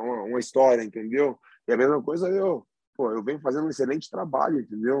 uma história, entendeu? E a mesma coisa eu venho fazendo um excelente trabalho,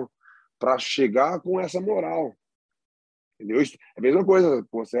 entendeu? Para chegar com essa moral. entendeu? É a mesma coisa,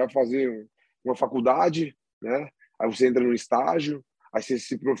 pô, você vai fazer uma faculdade, né? Aí você entra no estágio, aí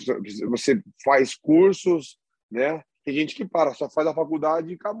você faz cursos, né? Tem gente que só faz a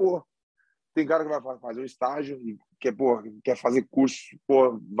faculdade e acabou. Tem cara que vai fazer um estágio e quer fazer curso,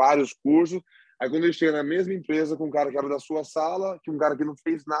 vários cursos. Aí quando ele chega na mesma empresa com um cara que era da sua sala, que um cara que não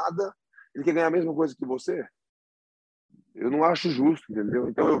fez nada, ele quer ganhar a mesma coisa que você. Eu não acho justo, entendeu?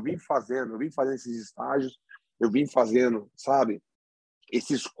 Então eu vim fazendo esses estágios, eu vim fazendo, sabe,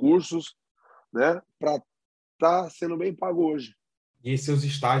 esses cursos, né, para estar sendo bem pago hoje. E esses seus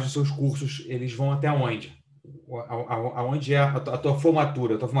estágios, seus cursos, eles vão até onde? Aonde é a tua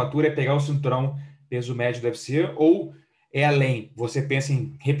formatura? A tua formatura é pegar o cinturão peso médio do UFC ou é além? Você pensa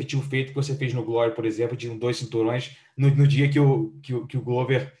em repetir o feito que você fez no Glory, por exemplo, de 2 cinturões no dia que o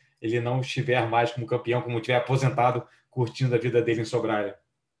Glover ele não estiver mais como campeão, como estiver aposentado, curtindo a vida dele em Sobralha?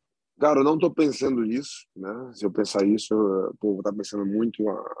 Cara, eu não estou pensando nisso, né? Se eu pensar isso, eu vou estar pensando muito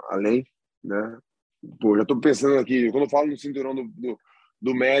além, né? Pô, já estou pensando aqui, quando eu falo no cinturão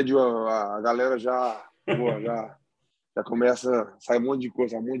do médio, a galera já começa a sair um monte de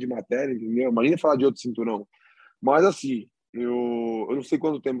coisa, um monte de matéria, entendeu? Imagina falar de outro cinturão. Mas assim, eu não sei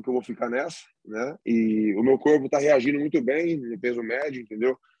quanto tempo que eu vou ficar nessa, né? E o meu corpo está reagindo muito bem no peso médio,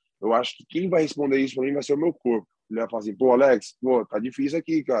 entendeu? Eu acho que quem vai responder isso para mim vai ser o meu corpo. Ele vai falar assim, pô, Alex, pô, tá difícil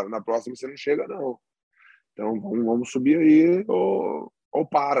aqui, cara. Na próxima você não chega, não. Então vamos subir aí ou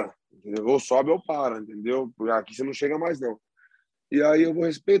para, entendeu? Ou sobe ou para, entendeu? Porque aqui você não chega mais, não. E aí eu vou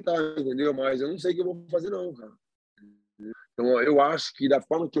respeitar, entendeu? Mas eu não sei o que eu vou fazer, não, cara. Então eu acho que da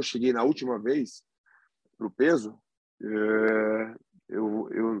forma que eu cheguei na última vez pro peso, eu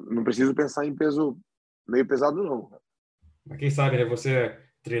não preciso pensar em peso meio pesado, não, cara. Mas quem sabe, né? Você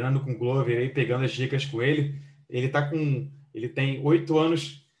treinando com o Glover aí, pegando as dicas com ele, ele tem 8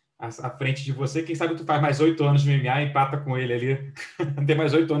 anos à frente de você. Quem sabe tu faz mais 8 anos de MMA e empata com ele ali. Tem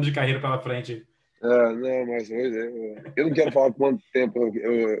mais 8 anos de carreira pela frente. Não, mas eu não quero falar quanto tempo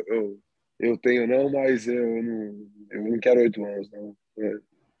eu tenho, não, mas eu não quero 8 anos, não.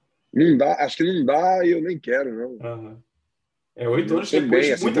 Não dá, acho que não dá e eu nem quero, não. Uhum. 8 anos Sei depois bem,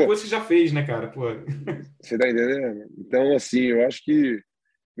 de assim, muita pô, coisa que você já fez, né, cara? Pô. você tá entendendo? Então, assim, eu acho que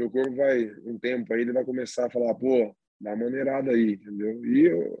meu corpo um tempo aí, ele vai começar a falar, pô, dá uma maneirada aí, entendeu? E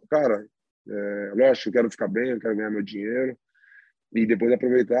eu, cara, lógico, eu quero ficar bem, eu quero ganhar meu dinheiro e depois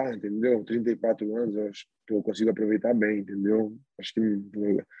aproveitar, entendeu? 34 anos, eu acho que eu consigo aproveitar bem, entendeu? Acho que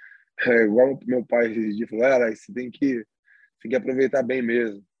é igual meu pai esse dia falou, você tem que aproveitar bem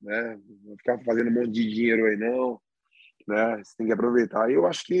mesmo, né? Não ficar fazendo um monte de dinheiro aí, não, né? Você tem que aproveitar. E eu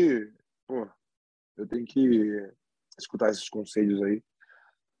acho que, pô, eu tenho que escutar esses conselhos aí,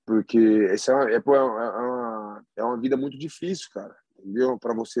 porque essa é uma vida muito difícil, cara, entendeu?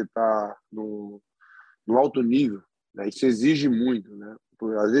 Para você estar no alto nível, né? Isso exige muito, né?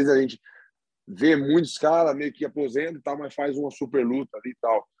 Porque, às vezes a gente vê muitos caras meio que aposentam e tal, mas faz uma super luta ali e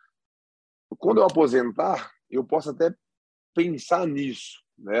tal. Quando eu aposentar, eu posso até pensar nisso,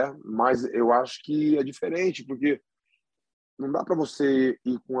 né? Mas eu acho que é diferente, porque não dá para você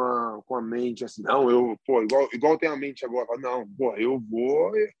ir com a mente assim, não, pô, igual tem a mente agora, não, pô, eu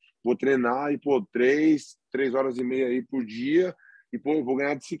vou treinar e, pô, 3 horas e meia aí por dia e, pô, eu vou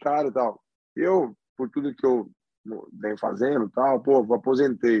ganhar desse cara e tal. Eu, por tudo que eu venho fazendo e tal, pô,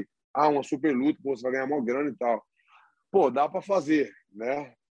 aposentei. Uma super luta, pô, você vai ganhar uma grana e tal. Pô, dá para fazer,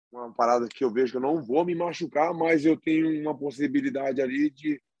 né? Uma parada que eu vejo que eu não vou me machucar, mas eu tenho uma possibilidade ali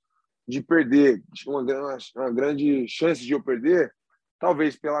de perder, uma grande chance de eu perder,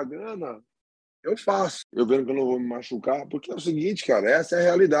 talvez pela grana, eu faço. Eu vendo que eu não vou me machucar, porque é o seguinte, cara, essa é a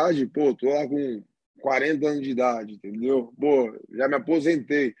realidade. Pô, tô lá com 40 anos de idade, entendeu? Pô, já me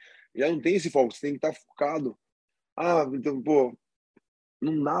aposentei. Já não tem esse foco, você tem que estar focado. Então, pô,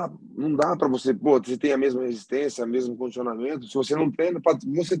 não dá para você, pô, você tem a mesma resistência, o mesmo condicionamento. Se você não treina, para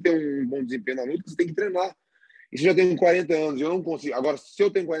você ter um bom desempenho na luta, você tem que treinar. E se eu já tenho 40 anos e eu não consigo. Agora, se eu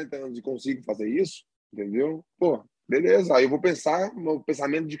tenho 40 anos e consigo fazer isso, entendeu? Pô, beleza. Aí eu vou pensar no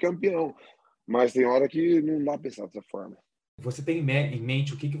pensamento de campeão. Mas tem hora que não dá pra pensar dessa forma. Você tem em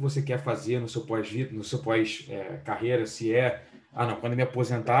mente o que você quer fazer no seu pós-vida, no seu pós-carreira? Se é, não, quando eu me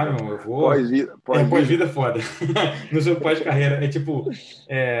aposentar, meu, eu vou. Pós-vida, Pós-vida pós-vida. é foda. No seu pós-carreira. É tipo,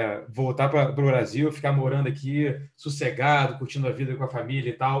 voltar para o Brasil, ficar morando aqui, sossegado, curtindo a vida com a família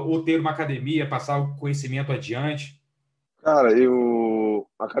e tal, ou ter uma academia, passar o conhecimento adiante. Cara,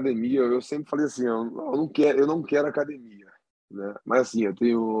 academia, eu sempre falei assim, eu não quero academia, né? Mas assim, eu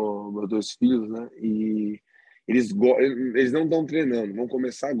tenho meus 2 filhos, né? E eles não estão treinando, vão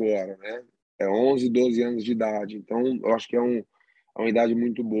começar agora, né? É 11, 12 anos de idade, então eu acho que é uma idade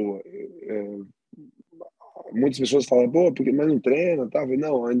muito boa. muitas pessoas falam, pô, porque mas não treina, tá? Eu falei,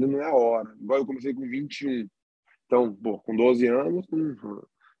 não, ainda não é a hora. Igual eu comecei com 21. Então, pô, com 12 anos,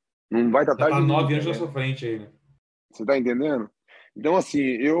 não vai estar Já tá tarde 9 nunca, anos na né? sua frente aí, né? Você tá entendendo? Então, assim,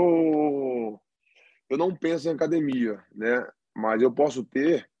 eu não penso em academia, né? Mas eu posso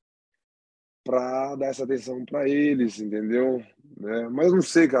ter para dar essa atenção para eles, entendeu? Né? Mas eu não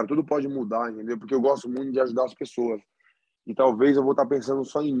sei, cara, tudo pode mudar, entendeu? Porque eu gosto muito de ajudar as pessoas. E talvez eu vou estar pensando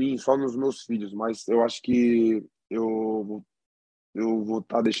só em mim, só nos meus filhos, mas eu acho que eu vou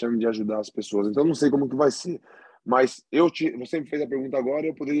estar deixando de ajudar as pessoas. Então eu não sei como que vai ser. Mas você me fez a pergunta agora,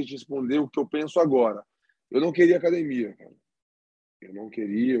 eu poderia te responder o que eu penso agora. Eu não queria academia, cara. Eu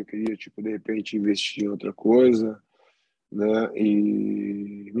queria, tipo, de repente investir em outra coisa, né?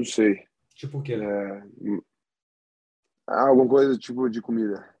 E não sei. Tipo o quê? Alguma coisa tipo de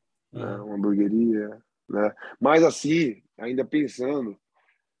comida, né? Aham. Uma hamburgueria, né? Mas assim, ainda pensando,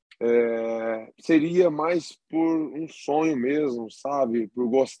 seria mais por um sonho mesmo, sabe? Por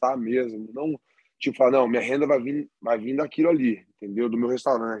gostar mesmo, não tipo falar, não, minha renda vai vir daquilo ali, entendeu? Do meu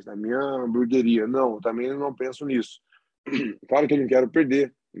restaurante, da minha hamburgueria. Não, eu também não penso nisso. Claro que eu não quero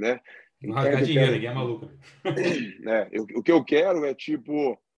perder, né? Vou Claro rasgar que eu dinheiro, quero, ninguém é maluco. né? O que eu quero é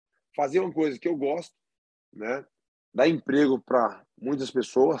tipo fazer uma coisa que eu gosto, né? Dar emprego para muitas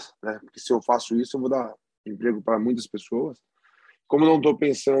pessoas, né? Porque se eu faço isso, eu vou dar emprego para muitas pessoas. Como eu não estou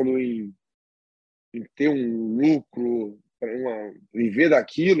pensando em ter um lucro, viver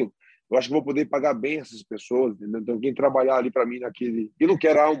daquilo, eu acho que vou poder pagar bem essas pessoas, entendeu? Então, quem trabalhar ali para mim naquele... E não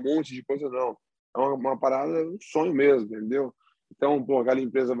quero um monte de coisa, não. É uma parada, um sonho mesmo, entendeu? Então, pô, aquela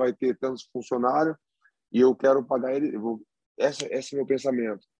empresa vai ter tantos funcionários e eu quero pagar eles... Esse é o meu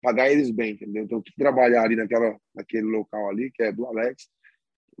pensamento. Pagar eles bem, entendeu? Então, quem trabalhar ali naquele local ali, que é do Alex,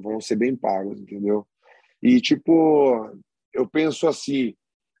 vão ser bem pagos, entendeu? E, tipo, eu penso assim,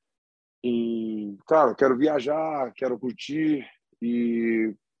 claro, quero viajar, quero curtir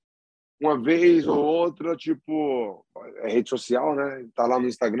e uma vez ou outra, tipo, rede social, né? Tá lá no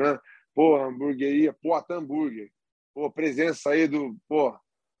Instagram, pô, hamburgueria, Poatan hambúrguer, pô, presença aí pô,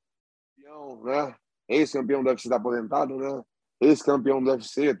 campeão, né? Ex-campeão do UFC tá aposentado, né? Ex-campeão do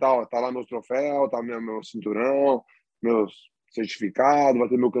UFC e tal, tá lá meus troféus, tá meu cinturão, meus certificados, vai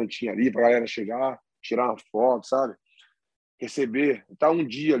ter meu cantinho ali pra galera chegar, tirar uma foto, sabe? Receber, tá um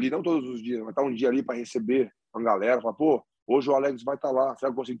dia ali, não todos os dias, mas tá um dia ali para receber a galera, falar, pô, hoje o Alex vai estar lá,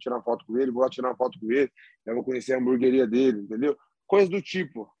 será que eu consigo tirar uma foto com ele? Vou lá tirar uma foto com ele, eu vou conhecer a hamburgueria dele, entendeu? Coisas do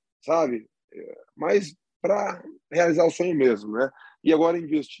tipo, sabe? Mas para realizar o sonho mesmo, né? E agora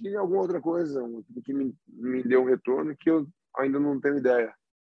investir em alguma outra coisa que me dê um retorno que eu ainda não tenho ideia.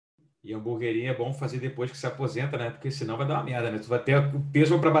 E hamburgueria é bom fazer depois que se aposenta, né? Porque senão vai dar uma merda, né? Tu vai ter o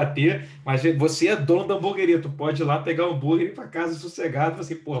peso para bater, mas você é dono da hamburgueria. Tu pode ir lá pegar o hambúrguer e ir para casa sossegado.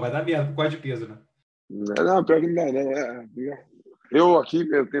 Você, pô, vai dar merda por causa de peso, né? Não, pior que não dá, não. Eu aqui,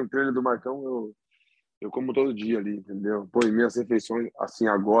 eu tenho treino do Marcão, eu como todo dia ali, entendeu? Pô, e minhas refeições, assim,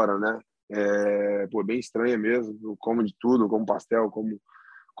 agora, né? Pô, bem estranha mesmo. Eu como de tudo, eu como pastel,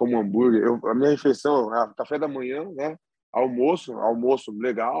 como hambúrguer. A minha refeição é café da manhã, né? Almoço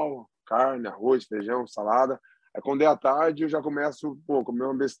legal, carne, arroz, feijão, salada. Aí quando é à tarde, eu já começo, pô, comer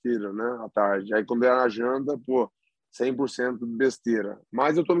uma besteira, né? À tarde. Aí quando é na janta, pô, 100% besteira.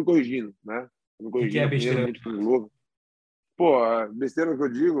 Mas eu tô me corrigindo, né? Tô me O que é corrigindo, aprendendo besteira? muito com o Globo. Pô, a besteira que eu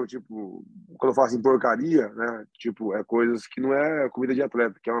digo, tipo, quando eu falo assim porcaria, né? Tipo, é coisas que não é comida de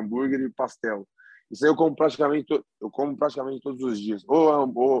atleta, que é um hambúrguer e pastel. Isso aí eu como praticamente todos os dias. Ou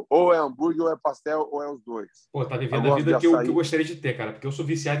é hambúrguer, ou é pastel, ou é os dois. Pô, tá Eu vivendo a gosto de vida que eu açaí. gostaria de ter, cara, porque eu sou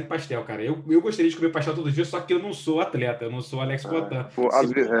viciado em pastel, cara. Eu gostaria de comer pastel todo dia, só que eu não sou atleta, eu não sou Alex Poatan. Pô, Se às eu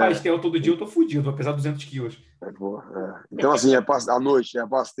vezes, comer pastel todo dia, eu tô fudido, vou pesar 200 quilos. pô, Então, assim, à noite é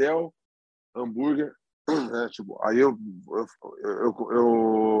pastel, hambúrguer, né? Tipo, aí eu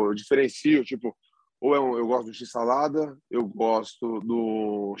diferencio, tipo, eu gosto do x-salada, eu gosto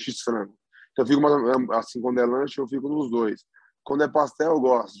do x-frango. Então, eu fico assim, quando é lanche, eu fico nos dois. Quando é pastel, eu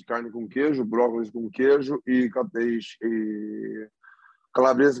gosto de carne com queijo, brócolis com queijo e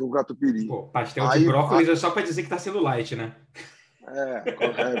calabresa com catupiry. Pô, pastel de Aí, brócolis é só pra dizer que tá sendo light, né?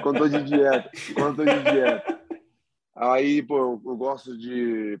 quando tô de dieta, quando tô de dieta. Aí, pô, eu gosto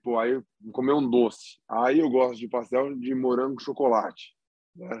de, pô, aí comer um doce. Aí eu gosto de pastel de morango com chocolate,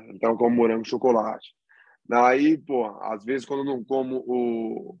 né? Então eu como morango com chocolate. Aí, pô, às vezes quando eu não como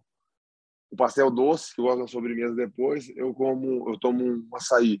o pastel doce, que eu gosto da sobremesa depois, eu tomo um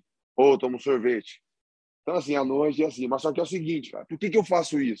açaí ou eu tomo um sorvete. Então assim, à noite é assim, mas só que é o seguinte, cara, por que eu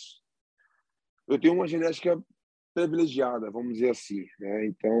faço isso? Eu tenho uma genética privilegiada, vamos dizer assim, né?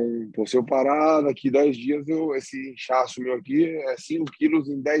 Então, pô, se eu parar daqui 10 dias, esse inchaço meu aqui é 5 quilos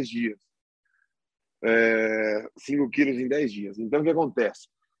em 10 dias. 5 quilos em 10 dias. Então, o que acontece?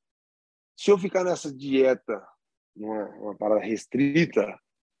 Se eu ficar nessa dieta, uma parada restrita,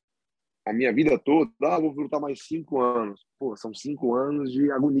 a minha vida toda, vou lutar mais 5 anos. Pô, são 5 anos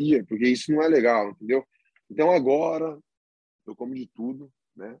de agonia, porque isso não é legal, entendeu? Então, agora, eu como de tudo,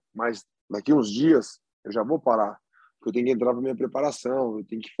 né? Mas daqui uns dias, eu já vou parar, porque eu tenho que entrar para minha preparação, eu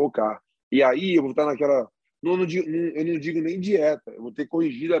tenho que focar. E aí, eu vou estar naquela... eu não digo nem dieta, eu vou ter que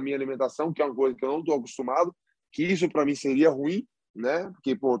corrigir a minha alimentação, que é uma coisa que eu não estou acostumado, que isso para mim seria ruim, né?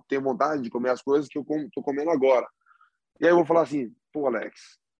 Porque, pô, tenho vontade de comer as coisas que eu estou comendo agora. E aí eu vou falar assim, pô,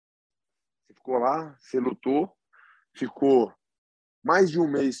 Alex, você ficou lá, você lutou, ficou mais de um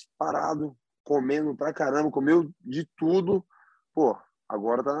mês parado, comendo pra caramba, comeu de tudo, pô,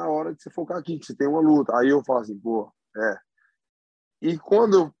 agora tá na hora de você focar aqui, que você tem uma luta. Aí eu falo assim, pô, E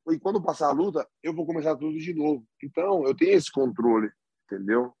quando passar a luta, eu vou começar tudo de novo. Então, eu tenho esse controle,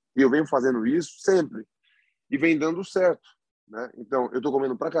 entendeu? E eu venho fazendo isso sempre. E vem dando certo, né? Então, eu tô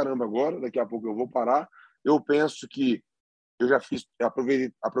comendo pra caramba agora, daqui a pouco eu vou parar. Eu penso que eu já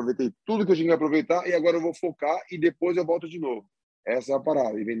aproveitei tudo que eu tinha que aproveitar e agora eu vou focar e depois eu volto de novo. Essa é a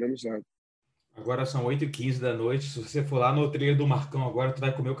parada, e vem dando certo. Agora são 8h15 da noite. Se você for lá no trilho do Marcão agora, tu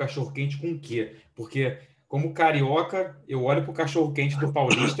vai comer o cachorro-quente com o quê? Porque, como carioca, eu olho pro cachorro-quente do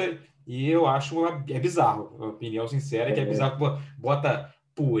paulista e eu acho é bizarro. A opinião sincera é que é bizarro. Bota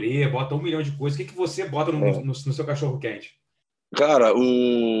purê, bota 1 milhão de coisas. O que você bota no seu cachorro-quente? Cara,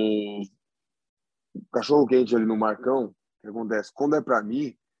 o cachorro-quente ali no Marcão, o que acontece? Quando é pra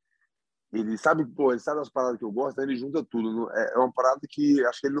mim, ele sabe as paradas que eu gosto, aí ele junta tudo. É uma parada que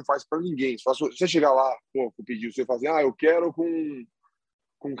acho que ele não faz pra ninguém. Só se você chegar lá, pô, pedir, você fazer, eu quero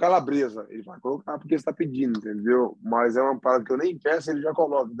com calabresa. Ele vai colocar porque você tá pedindo, entendeu? Mas é uma parada que eu nem peço, ele já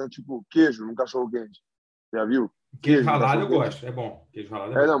coloca. Então, tipo, queijo no cachorro-quente. Já viu? Queijo ralado eu gosto, é bom. Queijo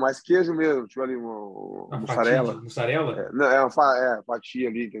ralado é bom. Não, mas queijo mesmo, tipo ali uma mussarela. Mussarela? É uma fatia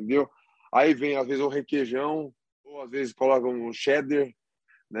ali, entendeu? Aí vem, às vezes, um requeijão, ou às vezes coloca um cheddar,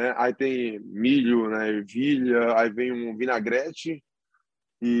 né? Aí tem milho, né? Ervilha, aí vem um vinagrete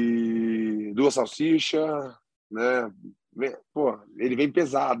e 2 salsichas, né? Ele vem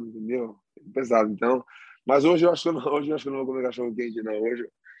pesado, entendeu? Pesado, então. Mas hoje eu acho que eu não vou comer cachorro quente, não.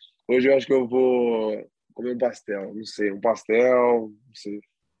 Hoje eu acho que eu vou comer um pastel, não sei, não sei.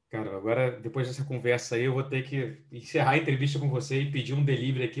 Cara, agora, depois dessa conversa aí, eu vou ter que encerrar a entrevista com você e pedir um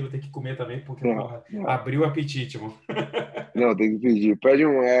delivery aqui, vou ter que comer também, porque porra, abriu o apetite, mano. Não, tem que pedir. Pede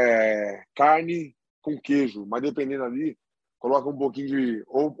carne com queijo, mas dependendo ali, coloca um pouquinho de...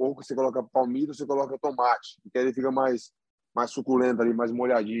 Ou você coloca palmito, ou você coloca tomate, porque aí ele fica mais suculento ali, mais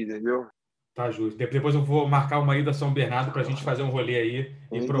molhadinho, entendeu? Tá justo. Depois eu vou marcar uma ida a São Bernardo pra gente fazer um rolê aí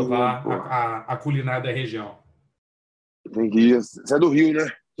e provar a culinária da região. Tem que ir. Você é do Rio,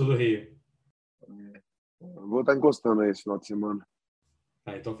 né? Sou do Rio. Eu vou estar encostando aí esse final de semana.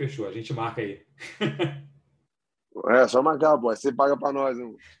 Tá, então fechou. A gente marca aí. Só marcar, pô. Você paga pra nós.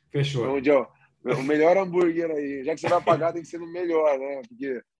 Fechou. Então, o melhor hambúrguer aí. Já que você vai pagar, tem que ser no melhor, né?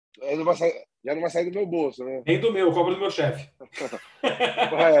 Porque já não vai sair do meu bolso, né? Nem do meu, cobra do meu chefe.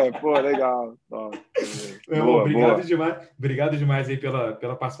 Pô, legal. Obrigado demais. Obrigado demais aí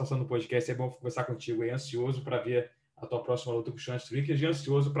pela participação no podcast. É bom conversar contigo aí. Ansioso para ver a tua próxima luta com o Sean Strickland e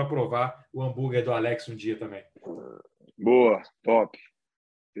ansioso para provar o hambúrguer do Alex um dia também. Boa, top.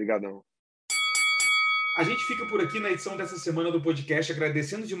 Obrigadão. A gente fica por aqui na edição dessa semana do podcast,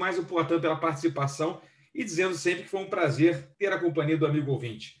 agradecendo demais o Poatan pela participação e dizendo sempre que foi um prazer ter a companhia do amigo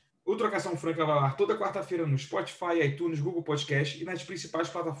ouvinte. O Trocação Franca vai ao ar toda quarta-feira no Spotify, iTunes, Google Podcast e nas principais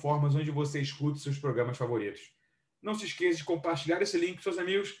plataformas onde você escuta seus programas favoritos. Não se esqueça de compartilhar esse link com seus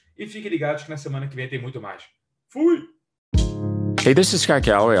amigos e fiquem ligados que na semana que vem tem muito mais. Fui! Hey, this is Scott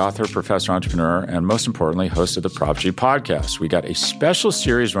Galloway, author, professor, entrepreneur, and most importantly, host of the Prop G podcast. We got a special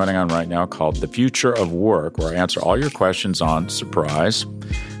series running on right now called The Future of Work, where I answer all your questions on, surprise,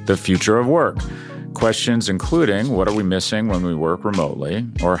 the future of work. Questions including what are we missing when we work remotely,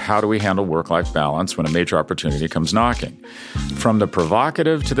 or how do we handle work-life balance when a major opportunity comes knocking? From the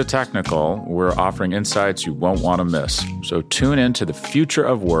provocative to the technical, we're offering insights you won't want to miss. So tune in to The Future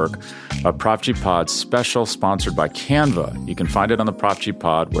of Work, a Prop G Pod special sponsored by Canva. You can find it on the Prop G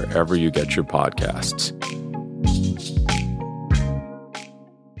Pod wherever you get your podcasts.